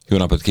Jó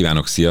napot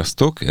kívánok,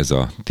 sziasztok! Ez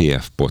a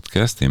TF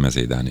Podcast, én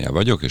Mezei Dániel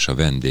vagyok, és a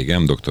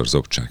vendégem dr.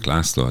 Zopcsák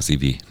László, az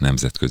IWI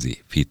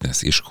Nemzetközi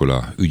Fitness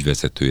Iskola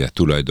ügyvezetője,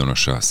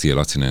 tulajdonosa. Szia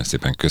Laci, nagyon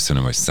szépen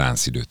köszönöm, hogy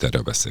szánsz időt erre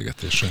a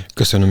beszélgetésre.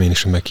 Köszönöm én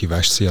is a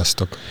meghívást,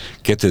 sziasztok!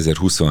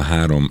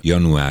 2023.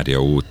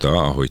 januárja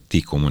óta, ahogy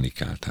ti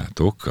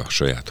kommunikáltátok a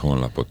saját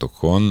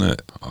honlapotokon,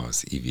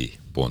 az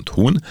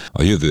IWI.hu-n.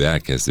 A jövő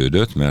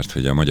elkezdődött, mert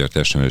hogy a Magyar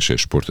Testnevelési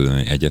és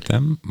Sporttudományi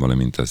Egyetem,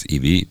 valamint az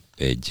IWI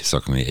egy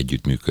szakmai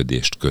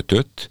együttműködést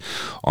kötött,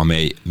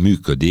 amely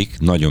működik,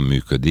 nagyon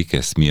működik,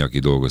 ezt mi, aki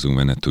dolgozunk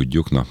benne,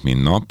 tudjuk nap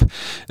mint nap,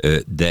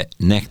 de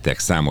nektek,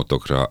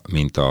 számotokra,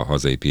 mint a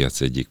hazai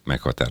piac egyik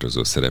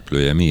meghatározó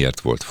szereplője, miért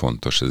volt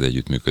fontos az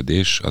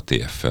együttműködés a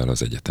TF-fel,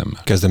 az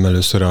egyetemmel? Kezdem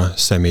először a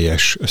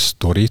személyes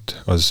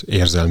sztorit, az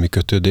érzelmi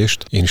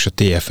kötődést. Én is a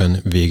TF-en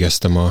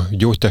végeztem a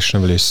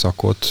gyógytestnevelés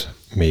szakot,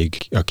 még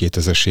a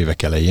 2000-es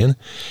évek elején,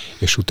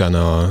 és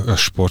utána a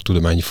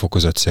sporttudományi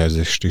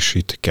fokozatszerzést is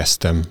itt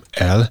kezdtem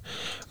el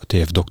a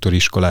TF doktori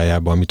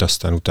iskolájában, amit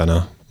aztán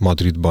utána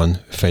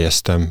Madridban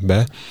fejeztem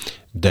be,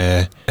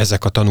 de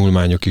ezek a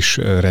tanulmányok is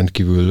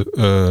rendkívüli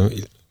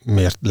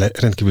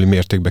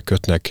mértékben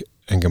kötnek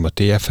engem a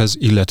TF-hez,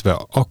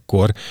 illetve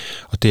akkor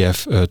a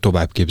TF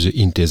továbbképző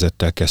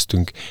intézettel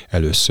kezdtünk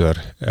először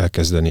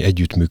elkezdeni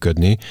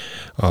együttműködni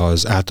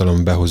az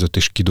általam behozott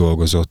és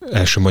kidolgozott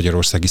első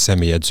magyarországi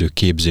személyedző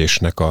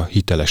képzésnek a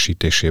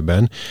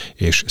hitelesítésében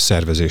és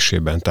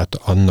szervezésében. Tehát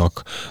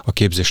annak a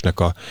képzésnek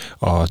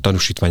a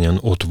tanúsítványon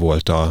ott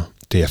volt a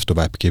TF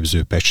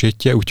továbbképző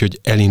pecsétje, úgyhogy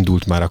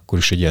elindult már akkor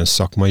is egy ilyen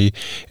szakmai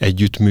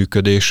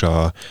együttműködés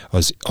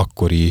az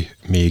akkori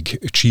még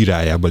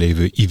csírájában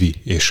lévő IWI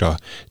és a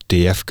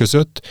TF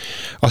között.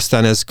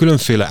 Aztán ez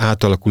különféle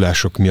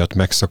átalakulások miatt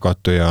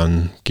megszakadt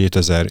olyan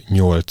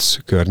 2008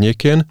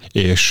 környékén,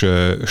 és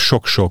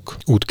sok-sok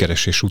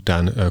útkeresés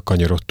után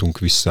kanyarodtunk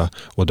vissza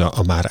oda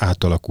a már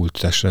átalakult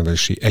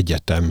testnevelési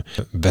egyetem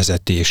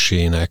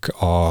vezetésének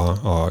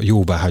a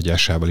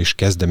jóváhagyásával és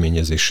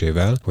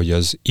kezdeményezésével, hogy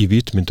az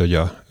IWI-t, mint hogy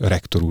a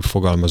rektor úr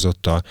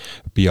fogalmazott, a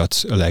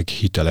piac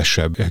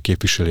leghitelesebb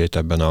képviselőjét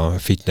ebben a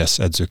fitness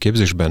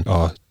edzőképzésben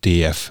a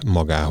TF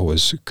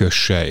magához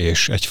kösse,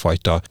 és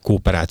egyfajta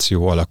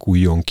kooperáció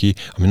alakuljon ki,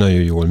 ami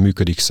nagyon jól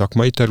működik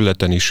szakmai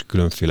területen is,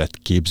 különféle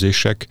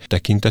képzések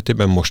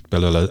tekintetében. Most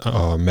például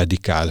a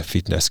medical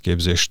fitness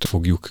képzést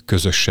fogjuk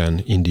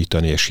közösen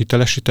indítani és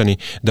hitelesíteni,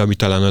 de ami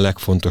talán a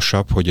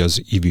legfontosabb, hogy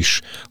az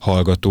IWIS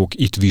hallgatók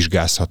itt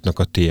vizsgázhatnak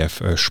a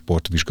TF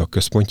sportvizsga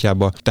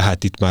központjába,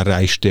 tehát itt már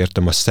rá is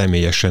tértem a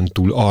személyesen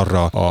túl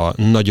arra a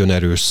nagyon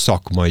erős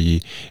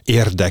szakmai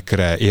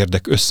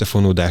érdek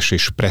összefonódás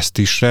és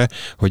presztízsre,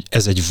 hogy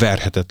ez egy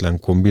verhetetlen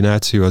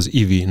kombináció, az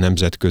IWI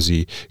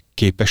nemzetközi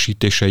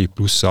képesítései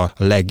plusz a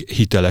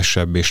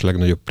leghitelesebb és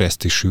legnagyobb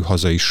presztízsű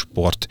hazai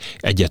sport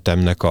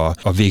egyetemnek a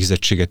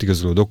végzettséget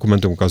igazoló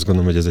dokumentumok. Azt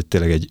gondolom, hogy ez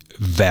tényleg egy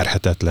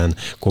verhetetlen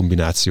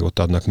kombinációt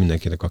adnak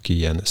mindenkinek, aki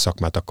ilyen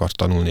szakmát akar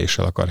tanulni és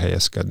el akar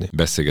helyezkedni.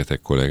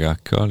 Beszélgetek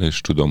kollégákkal,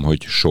 és tudom,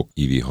 hogy sok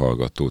IWI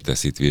hallgató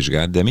tesz itt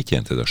vizsgát, de mit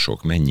jelent ez a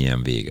sok?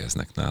 Mennyien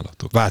végeznek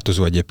nálatok?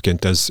 Változó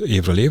egyébként ez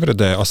évről évre,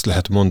 de azt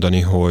lehet mondani,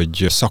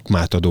 hogy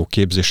szakmát adó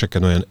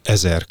képzéseken olyan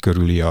 1000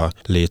 körüli a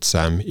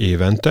létszám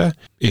évente,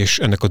 és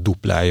ennek a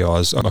duplája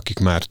az, akik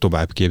már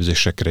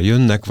továbbképzésekre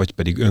jönnek, vagy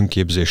pedig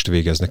önképzést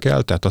végeznek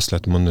el, tehát azt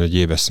lehet mondani, hogy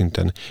éves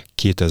szinten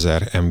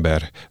 2000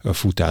 ember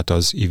fut át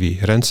az IWI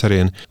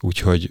rendszerén,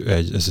 úgyhogy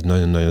ez egy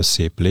nagyon-nagyon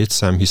szép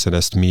létszám, hiszen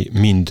ezt mi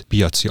mind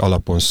piaci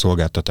alapon,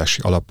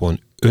 szolgáltatási alapon,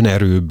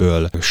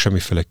 önerőből,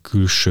 semmiféle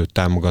külső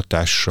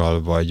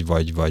támogatással,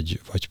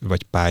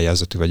 vagy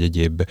pályázati, vagy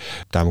egyéb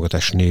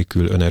támogatás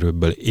nélkül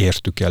önerőből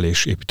értük el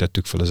és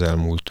építettük fel az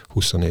elmúlt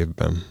 20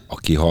 évben.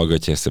 Aki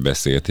hallgatja ezt a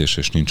beszélgetést,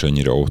 és nincs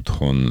annyira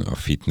otthon a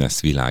fitness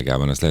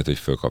világában, az lehet, hogy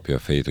fölkapja a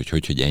fejét,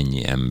 hogy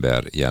ennyi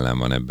ember jelen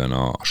van ebben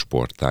a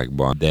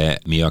sportágban. De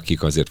mi,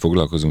 akik azért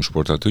foglalkozunk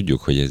sporttal,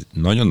 tudjuk, hogy ez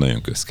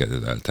nagyon-nagyon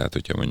közkedvelt. Tehát,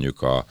 hogyha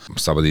mondjuk a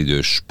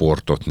szabadidős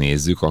sportot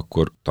nézzük,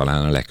 akkor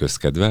talán a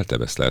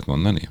legközkedveltebb, ezt lehet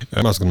mondani?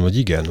 Azt gondolom,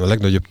 hogy igen, a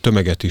legnagyobb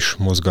tömeget is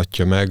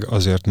mozgatja meg,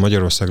 azért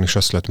Magyarországon is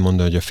azt lehet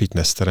mondani, hogy a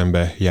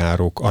fitnessterembe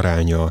járók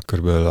aránya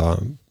körülbelül a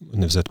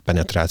nevezett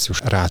penetrációs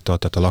ráta,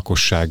 tehát a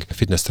lakosság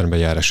fitnessterembe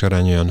járás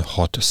aránya olyan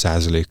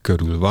 6%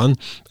 körül van.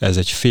 Ez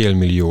egy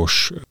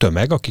félmilliós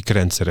tömeg, akik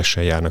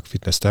rendszeresen járnak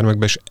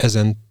fitnesstermekbe, és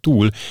ezen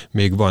túl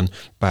még van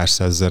pár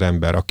százezer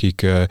ember,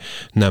 akik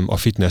nem a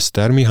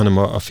fitnesstermi, hanem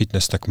a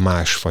fitnessnek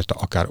másfajta,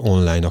 akár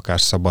online,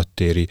 akár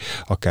szabadtéri,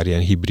 akár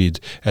ilyen hibrid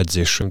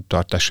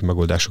edzés-tartási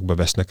megoldásokba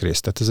vesznek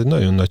részt. Tehát ez egy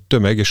nagyon nagy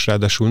tömeg, és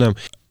ráadásul nem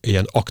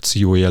ilyen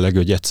akció jellegű,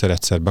 hogy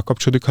egyszer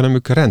bekapcsolódik, hanem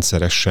ők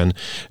rendszeresen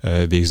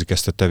végzik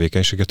ezt a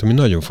tevékenységet, ami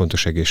nagyon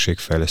fontos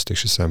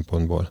egészségfejlesztési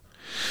szempontból.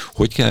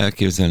 Hogy kell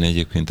elképzelni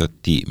egyébként a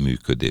ti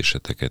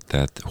működéseteket?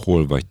 Tehát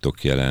hol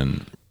vagytok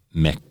jelen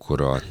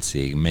mekkora a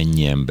cég,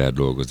 mennyi ember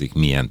dolgozik,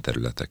 milyen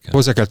területeken?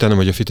 Hozzá kell tennem,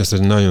 hogy a fitness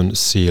egy nagyon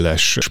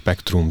széles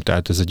spektrum,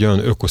 tehát ez egy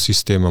olyan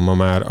ökoszisztéma ma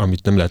már,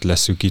 amit nem lehet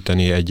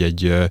leszűkíteni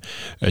egy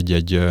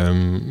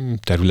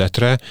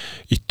területre.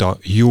 Itt a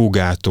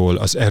jogától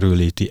az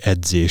erőléti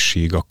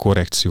edzésig, a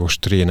korrekciós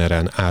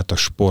tréneren át a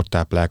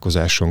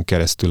sporttáplálkozáson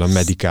keresztül a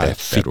medical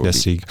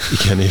fitnessig,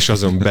 igen, és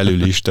azon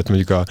belül is, tehát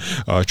mondjuk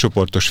a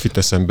csoportos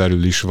fitnessen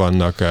belül is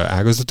vannak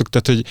ágazatok,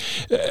 tehát hogy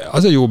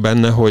az a jó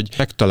benne, hogy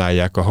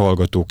megtalálják a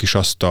hallgatók is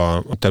azt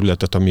a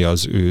területet, ami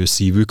az ő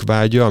szívük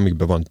vágya,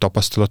 amikben van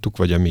tapasztalatuk,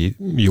 vagy ami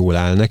jól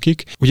áll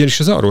nekik. Ugyanis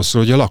ez arról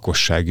szól, hogy a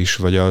lakosság is,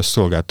 vagy a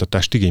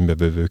szolgáltatást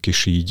igénybevevők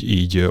is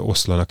így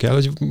oszlanak el,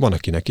 hogy van,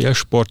 akinek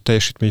élsport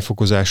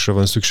teljesítményfokozásra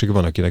van szüksége,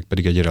 van, akinek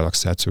pedig egy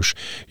relaxációs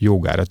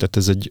jogára. Tehát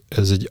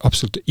ez egy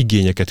abszolút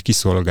igényeket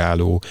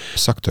kiszolgáló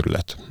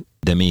szakterület.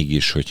 De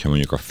mégis, hogyha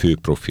mondjuk a fő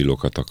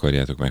profilokat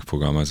akarjátok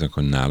megfogalmazni,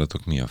 akkor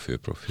nálatok mi a fő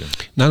profil?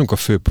 Nálunk a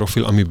fő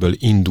profil, amiből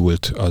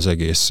indult az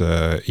egész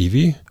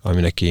IWI,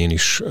 aminek én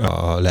is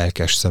a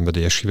lelkes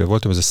szenvedélyes híve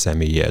voltam, ez a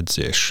személyi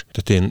edzés.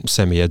 Tehát én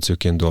személyi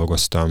edzőként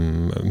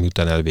dolgoztam,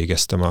 miután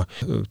elvégeztem a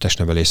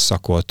testnevelés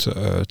szakot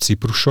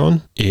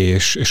Cipruson,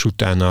 és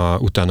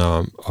utána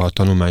a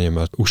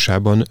tanulmányomat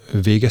USA-ban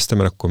végeztem,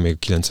 mert akkor még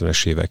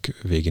 90-es évek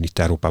végén itt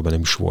Európában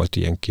nem is volt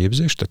ilyen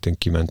képzés, tehát én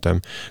kimentem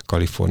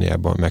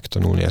Kaliforniába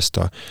megtanulni ezt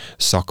a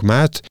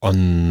szakmát.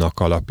 Annak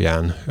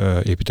alapján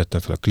építettem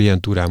fel a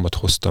klientúrámat,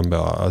 hoztam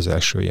be az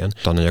első ilyen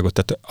tananyagot.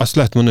 Tehát azt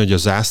lehet mondani, hogy a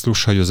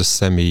zászlóshajó az a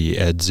személyi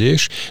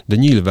edzés, de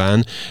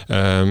nyilván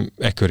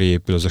köré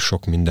épül az a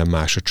sok minden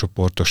más, a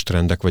csoportos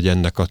trendek, vagy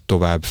ennek a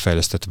tovább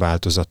fejlesztett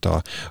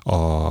változata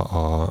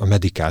a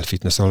medical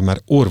fitness, ahol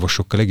már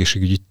orvosokkal,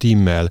 egészségügyi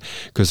tímmel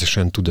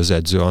közösen tud az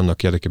edző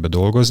annak érdekében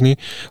dolgozni,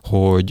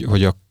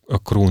 hogy a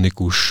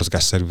krónikus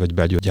mozgásszerű vagy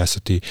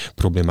belgyógyászati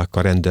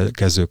problémákkal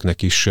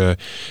rendelkezőknek is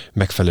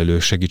megfelelő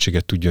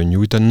segítséget tudjon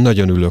nyújtani.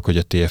 Nagyon örülök, hogy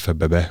a TF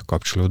ebbe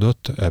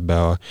bekapcsolódott,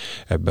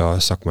 ebbe a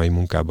szakmai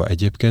munkába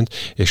egyébként,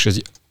 és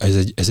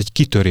ez egy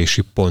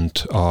kitörési pont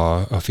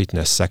a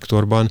fitness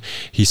szektorban,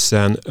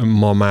 hiszen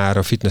ma már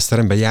a fitness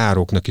teremben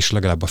járóknak is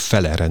legalább a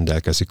fele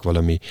rendelkezik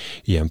valami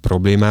ilyen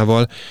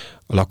problémával.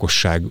 A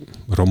lakosság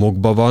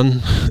romokba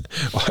van,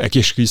 a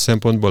egészségügyi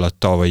szempontból a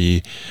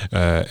tavalyi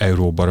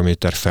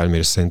Euróbarométer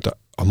felmérés szerint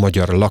a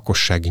magyar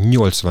lakosság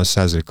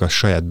 80%-a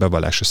saját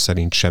bevallása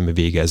szerint sem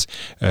végez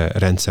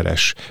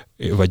rendszeres,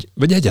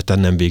 vagy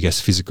egyáltalán nem végez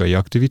fizikai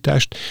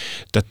aktivitást,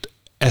 tehát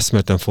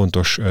eszméleten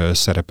fontos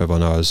szerepe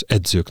van az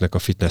edzőknek, a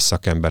fitness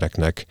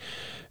szakembereknek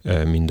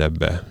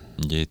mindebbe.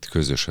 Ugye itt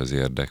közös az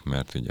érdek,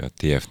 mert ugye a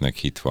TF-nek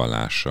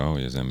hitvallása,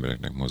 hogy az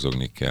embereknek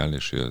mozogni kell,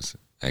 és hogy az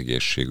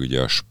egészség,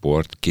 ugye a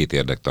sport, két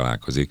érdek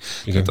találkozik,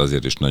 igen. Tehát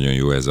azért is nagyon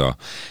jó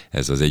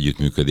ez az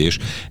együttműködés.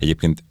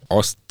 Egyébként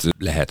azt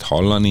lehet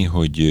hallani,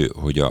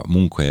 hogy a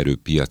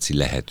munkaerőpiaci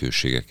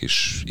lehetőségek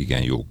is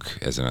igen jók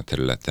ezen a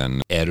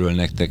területen. Erről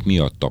nektek mi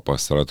a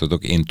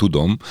tapasztalatotok? Én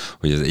tudom,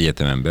 hogy az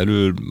egyetemen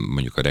belül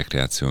mondjuk a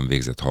rekreáción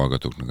végzett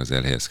hallgatóknak az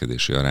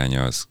elhelyezkedési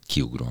aránya az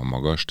kiugróan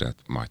magas, tehát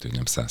majdhogy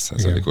nem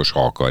 100%-os,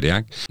 ha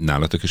akarják.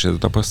 Nálatok is ez a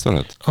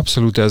tapasztalat?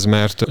 Abszolút ez,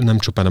 mert nem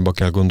csupán abba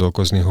kell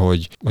gondolkozni,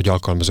 hogy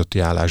alkalmazotti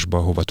állásba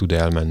hova tud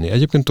elmenni.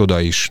 Egyébként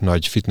oda is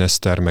nagy fitness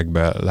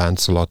termekbe,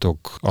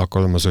 láncolatok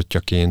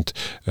alkalmazottjaként,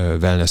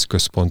 wellness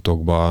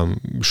központokba,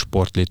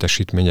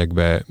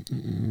 sportlétesítményekbe,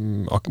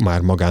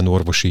 már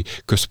magánorvosi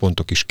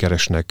központok is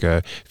keresnek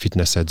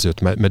fitness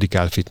edzőt,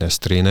 medical fitness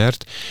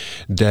trénert,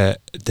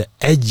 de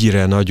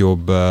egyre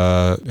nagyobb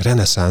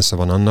reneszánsza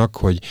van annak,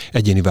 hogy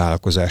egyéni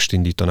vállalkozást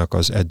indítanak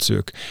az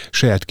edzők.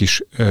 Saját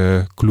kis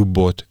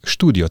klubot,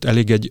 stúdiót,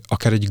 elég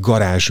akár egy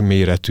garázs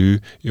méretű,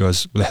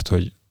 az lehet,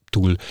 hogy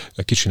túl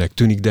kicsinek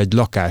tűnik, de egy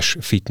lakás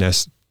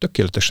fitness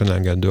tökéletesen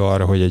engedő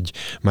arra, hogy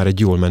már egy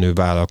jól menő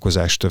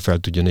vállalkozást fel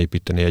tudjon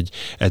építeni egy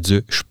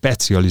edző,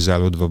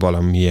 specializálódva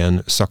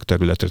valamilyen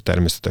szakterületre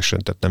természetesen,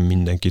 tehát nem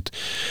mindenkit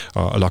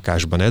a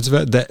lakásban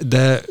edzve,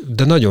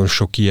 de nagyon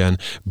sok ilyen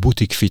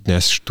butik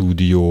fitness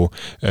stúdió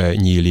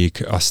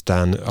nyílik,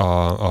 aztán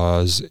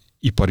az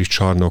ipari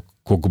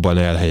csarnokokban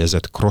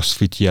elhelyezett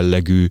crossfit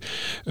jellegű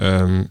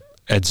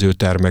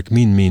edzőtermek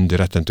mind-mind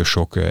rettentő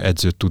sok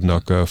edzőt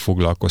tudnak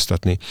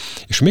foglalkoztatni.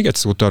 És még egy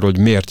szót arról, hogy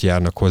miért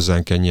járnak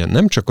hozzánk ennyien.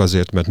 Nem csak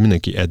azért, mert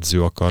mindenki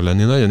edző akar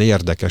lenni. Nagyon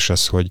érdekes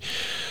ez,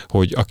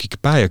 hogy akik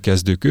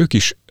pályakezdők, ők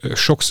is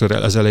sokszor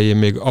az elején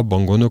még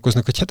abban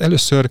gondolkoznak, hogy hát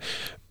először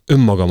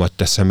önmagamat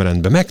teszem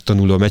rendbe,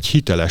 megtanulom egy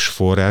hiteles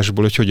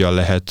forrásból, hogy hogyan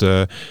lehet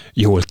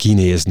jól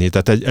kinézni.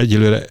 Tehát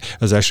egyelőre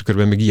az első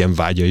körben még ilyen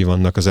vágyai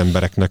vannak az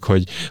embereknek,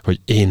 hogy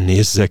én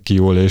nézzek ki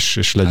jól,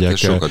 és legyek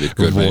sokadik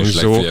körben is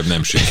legfeljebb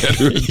nem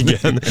sikerül.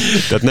 Igen,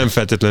 tehát nem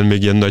feltétlenül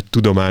még ilyen nagy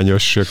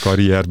tudományos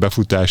karrier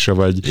befutása,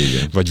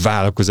 vagy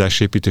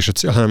vállalkozásépítés a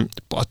cél, hanem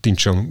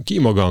pattintsam ki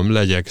magam,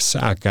 legyek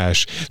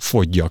szálkás,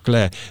 fogyjak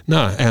le,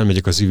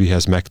 elmegyek az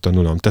IWI-hez,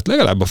 megtanulom. Tehát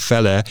legalább a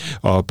fele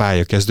a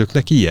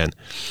pályakezdőknek ilyen.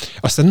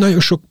 Aztán nagyon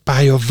sok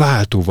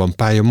pályaváltó van,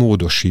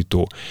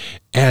 pályamódosító.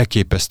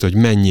 Elképesztő,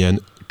 hogy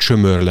mennyien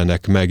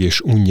csömörlenek meg,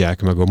 és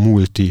unják meg a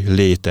multi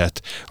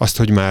létet. Azt,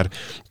 hogy már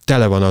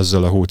tele van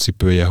azzal a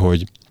hócipője,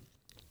 hogy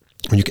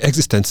mondjuk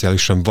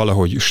egzisztenciálisan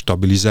valahogy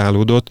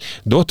stabilizálódott,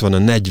 de ott van a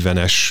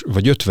 40-es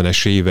vagy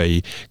 50-es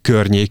évei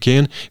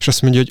környékén, és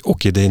azt mondja, hogy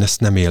oké, de én ezt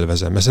nem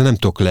élvezem, ezzel nem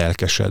tudok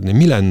lelkesedni.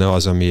 Mi lenne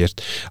az,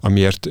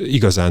 amiért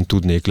igazán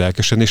tudnék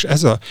lelkesedni? És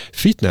ez a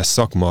fitness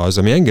szakma az,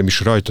 ami engem is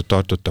rajta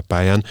tartott a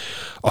pályán,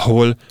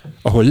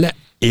 ahol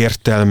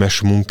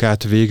értelmes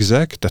munkát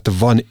végzek, tehát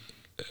van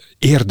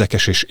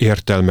érdekes és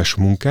értelmes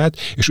munkát,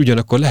 és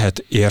ugyanakkor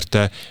lehet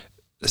érte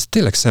ez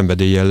tényleg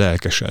szenvedéllyel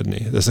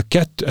lelkesedni.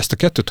 Ezt a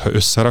kettőt, ha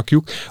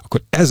összerakjuk,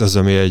 akkor ez az,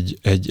 ami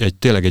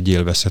tényleg egy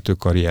élvezhető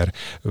karrier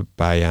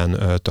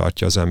pályán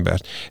tartja az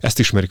embert. Ezt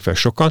ismerik fel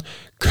sokan,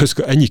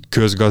 ennyi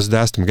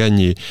közgazdászt, meg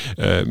ennyi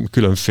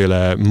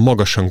különféle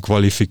magasan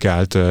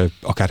kvalifikált,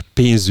 akár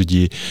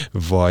pénzügyi,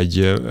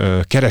 vagy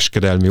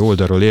kereskedelmi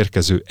oldalról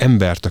érkező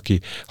embert,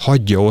 aki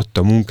hagyja ott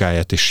a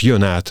munkáját, és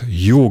jön át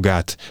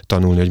jogát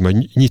tanulni, hogy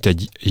majd nyit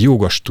egy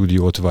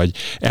jogastúdiót, vagy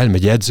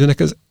elmegy edzőnek,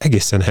 ez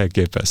egészen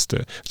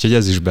elképesztő. Úgyhogy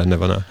ez is benne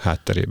van a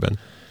hátterében.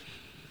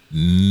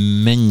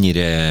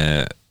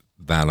 Mennyire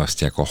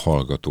választják a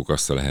hallgatók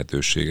azt a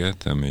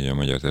lehetőséget, ami a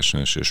Magyar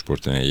Testnevelési és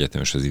Sportudományi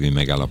Egyetem és az IWI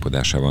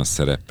megállapodásában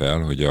szerepel,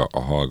 hogy a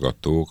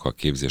hallgatók a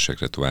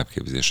képzésekre,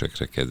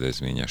 továbbképzésekre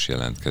kedvezményes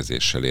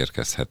jelentkezéssel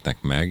érkezhetnek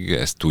meg.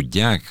 Ezt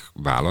tudják?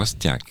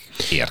 Választják?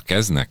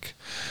 Érkeznek?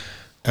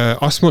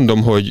 Azt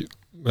mondom, hogy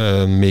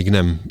még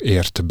nem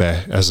ért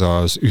be ez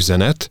az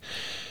üzenet,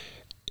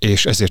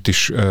 és ezért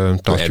is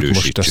tartjuk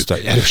most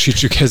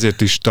erősítsük,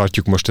 ezért is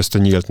tartjuk most ezt a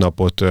nyílt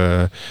napot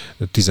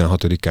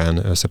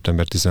 16-án,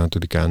 szeptember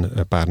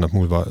 16-án pár nap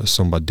múlva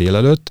szombat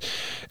délelőtt.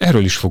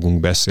 Erről is fogunk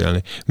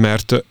beszélni,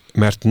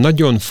 mert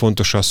nagyon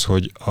fontos az,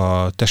 hogy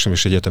a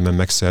Testnevelési Egyetemen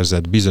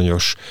megszerzett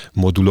bizonyos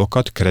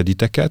modulokat,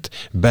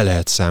 krediteket be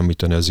lehet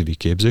számítani az IWI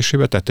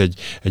képzésébe, tehát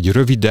egy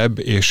rövidebb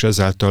és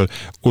ezáltal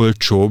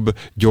olcsóbb,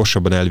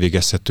 gyorsabban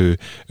elvégezhető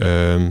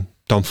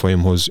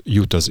tanfolyamhoz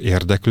jut az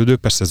érdeklődő,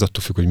 persze ez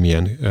attól függ, hogy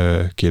milyen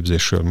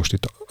képzésről, most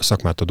itt a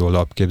szakmát adó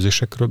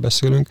alapképzésekről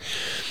beszélünk,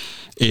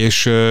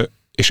 és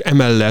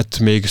emellett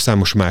még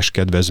számos más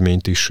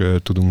kedvezményt is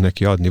tudunk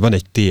neki adni. Van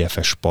egy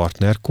TFS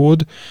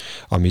partnerkód,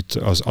 amit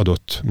az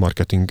adott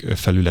marketing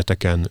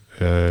felületeken,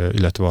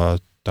 illetve a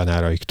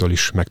tanáraiktól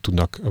is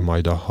megtudnak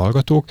majd a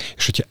hallgatók,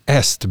 és hogyha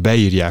ezt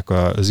beírják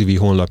az IWI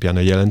honlapján a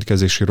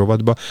jelentkezési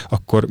rovatba,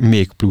 akkor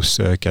még plusz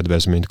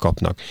kedvezményt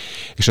kapnak.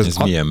 És ez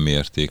milyen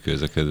mértékű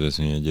ez a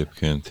kedvezmény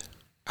egyébként?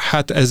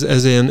 Hát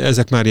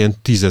ezek már ilyen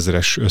 10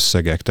 000-es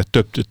összegek,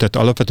 tehát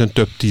alapvetően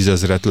több 10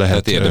 000-et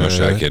lehet.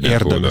 Tehát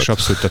érdemes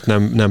abszolút,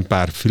 tehát nem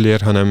pár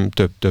fillér, hanem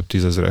több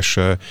 10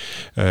 000-es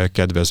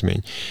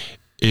kedvezmény.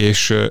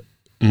 És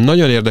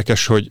nagyon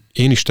érdekes, hogy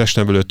én is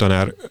testnevelő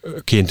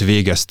tanárként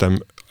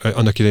végeztem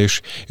annak idején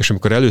is, és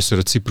amikor először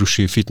a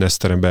ciprusi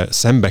fitnessterembe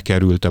szembe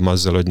kerültem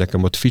azzal, hogy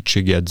nekem ott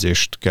fitségi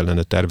edzést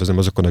kellene tervezem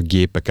azokon a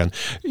gépeken,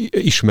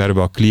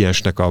 ismerve a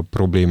kliensnek a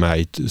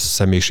problémáit,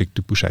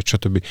 személyiségtípusát,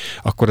 stb.,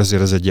 akkor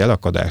azért ez egy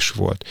elakadás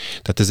volt.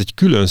 Tehát ez egy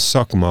külön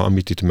szakma,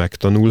 amit itt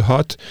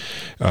megtanulhat,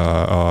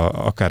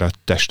 akár a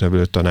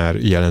testnevelő tanár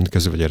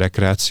jelentkező, vagy a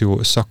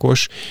rekreáció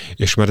szakos,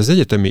 és már az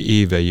egyetemi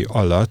évei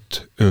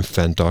alatt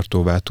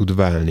önfenntartóvá tud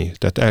válni.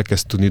 Tehát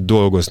elkezd tudni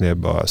dolgozni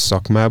ebbe a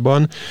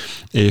szakmában,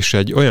 és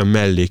egy olyan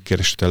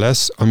mellékkeresete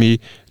lesz, ami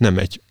nem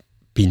egy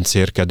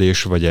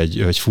pincérkedés, vagy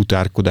egy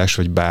futárkodás,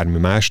 vagy bármi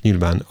más,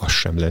 nyilván az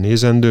sem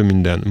lenézendő,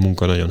 minden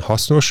munka nagyon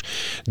hasznos,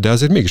 de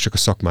azért mégiscsak a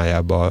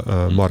szakmájába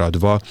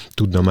maradva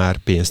tudna már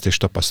pénzt és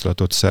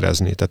tapasztalatot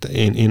szerezni. Tehát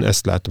én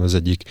ezt látom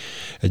az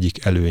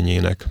egyik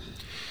előnyének.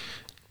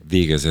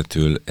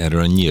 Végezetül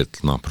erről a nyílt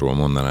napról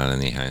mondanál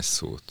néhány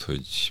szót,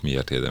 hogy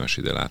miért érdemes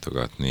ide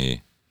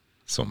látogatni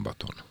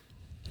szombaton?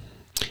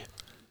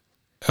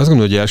 Azt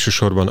gondolom, hogy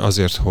elsősorban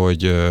azért,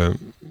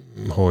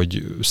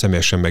 hogy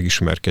személyesen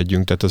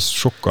megismerkedjünk, tehát ez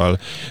sokkal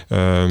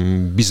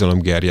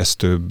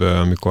bizalomgerjesztőbb,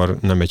 amikor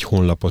nem egy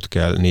honlapot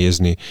kell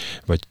nézni,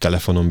 vagy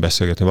telefonon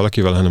beszélgetni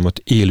valakivel, hanem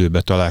ott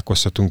élőbe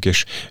találkozhatunk,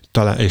 és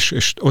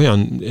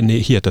olyan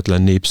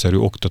hihetetlen népszerű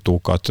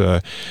oktatókat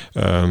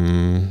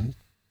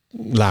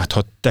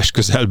láthat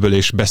testközelből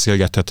és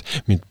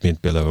beszélgethet, mint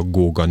például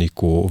Góga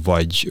Nikó,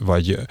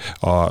 vagy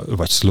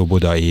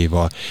Szloboda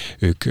Éva,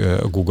 ők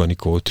Góga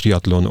Nikó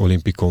triatlon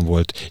olimpikon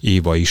volt,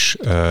 Éva is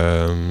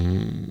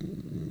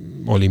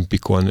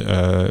olimpikon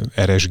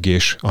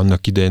RSG-s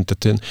annak idején,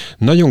 tehát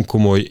nagyon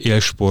komoly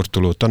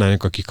élsportoló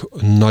tanárok, akik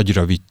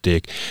nagyra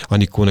vitték.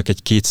 Anikónak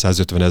egy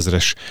 250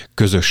 000-es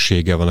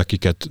közössége van,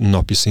 akiket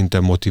napi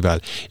szinten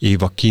motivál.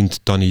 Éva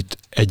kint tanít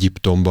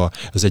Egyiptomba,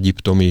 az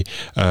egyiptomi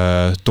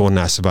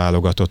tornász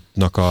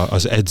válogatottnak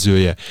az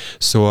edzője.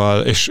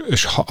 Szóval,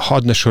 és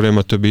hadd ne soroljam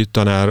a többi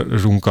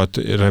tanárunkat,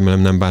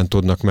 remélem nem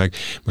bántódnak meg,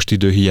 most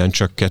időhiány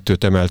csak 2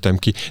 emeltem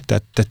ki.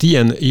 Tehát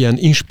ilyen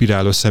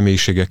inspiráló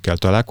személyiségekkel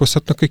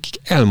találkozhatnak, akik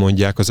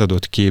elmondják az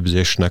adott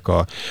képzésnek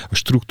a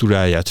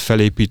struktúráját,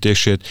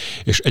 felépítését,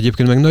 és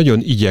egyébként meg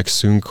nagyon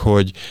igyekszünk,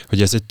 hogy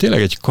ez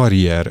tényleg egy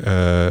karrier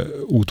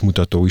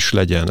útmutató is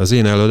legyen. Az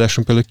én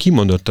előadásom például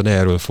kimondottan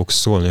erről fog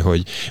szólni,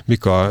 hogy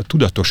mik a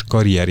tudatos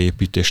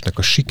karrierépítésnek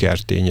a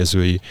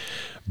sikertényezői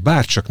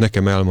bárcsak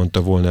nekem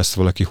elmondta volna ezt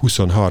valaki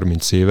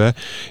 20-30 éve,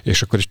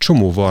 és akkor egy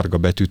csomó varga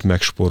betűt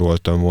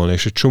megspóroltam volna,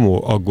 és egy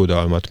csomó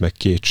aggodalmat, meg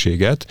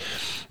kétséget.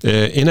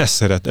 Én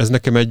ez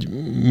nekem egy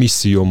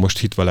misszióm, most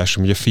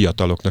hitvallásom, hogy a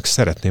fiataloknak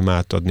szeretném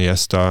átadni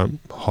ezt a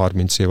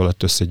 30 év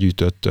alatt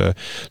összegyűjtött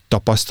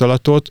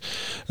tapasztalatot.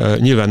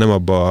 Nyilván nem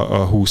abba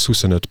a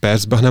 20-25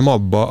 percben, hanem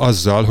abba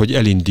azzal, hogy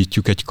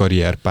elindítjuk egy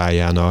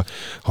karrierpályán a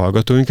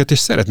hallgatóinkat, és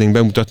szeretnénk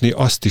bemutatni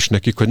azt is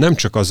nekik, hogy nem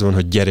csak az van,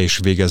 hogy gyere és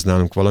végezz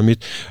nálunk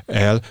valamit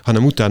el,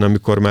 hanem utána,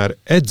 amikor már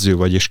edző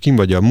vagy és kim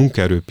vagy a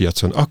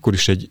munkaerőpiacon, akkor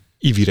is egy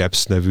IWI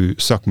Reps nevű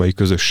szakmai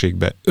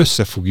közösségbe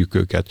összefogjuk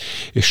őket,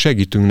 és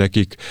segítünk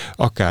nekik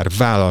akár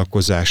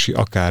vállalkozási,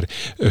 akár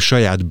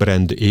saját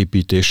brand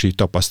építési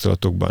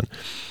tapasztalatokban.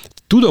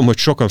 Tudom, hogy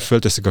sokan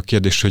fölteszik a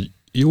kérdést, hogy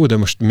jó, de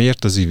most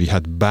miért az IWI?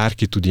 Hát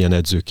bárki tud ilyen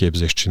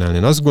edzőképzést csinálni.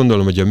 Én azt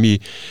gondolom, hogy a mi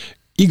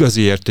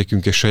igazi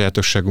értékünk és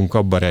sajátosságunk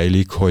abban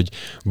rejlik, hogy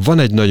van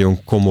egy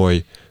nagyon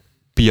komoly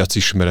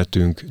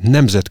piacismeretünk,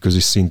 nemzetközi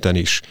szinten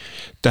is.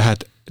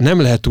 Tehát nem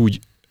lehet úgy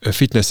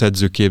fitness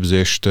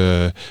edzőképzést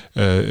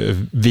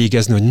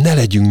végezni, hogy ne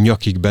legyünk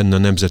nyakig benne a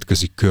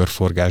nemzetközi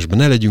körforgásban,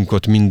 ne legyünk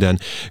ott minden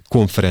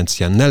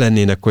konferencián, ne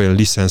lennének olyan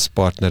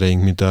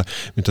licenszpartnereink,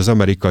 mint az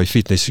amerikai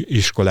fitness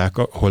iskolák,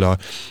 ahol a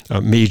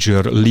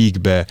Major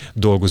League-be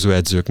dolgozó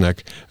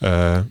edzőknek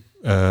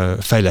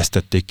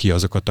fejlesztették ki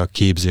azokat a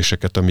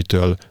képzéseket,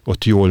 amitől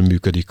ott jól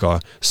működik a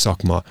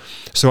szakma.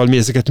 Szóval mi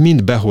ezeket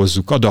mind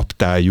behozzuk,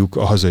 adaptáljuk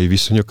a hazai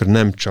viszonyokra,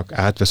 nem csak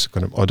átveszünk,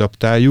 hanem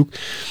adaptáljuk,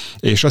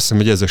 és azt hiszem,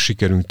 hogy ez a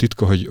sikerünk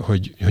titka,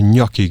 hogy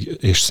nyakig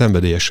és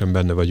szenvedélyesen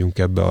benne vagyunk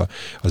ebbe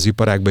az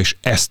iparágba, és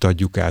ezt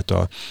adjuk át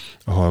a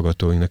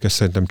hallgatóinknak. Ez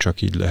szerintem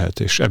csak így lehet,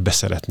 és ebbe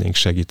szeretnénk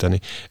segíteni.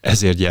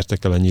 Ezért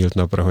gyertek el a nyílt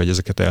napra, hogy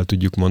ezeket el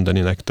tudjuk mondani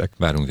nektek.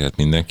 Várunk tehát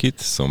mindenkit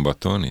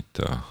szombaton, itt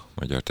a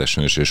Magyar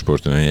Testnevelési és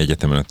Sportudományi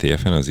Egyetemen, a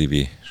TF-en, az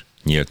IWI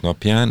nyílt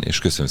napján, és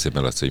köszönöm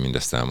szépen, Laci, hogy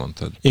mindezt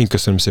elmondtad. Én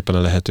köszönöm szépen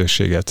a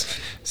lehetőséget.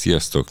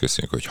 Sziasztok,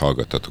 köszönjük, hogy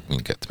hallgattatok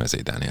minket,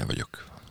 Mezei Dániel vagyok.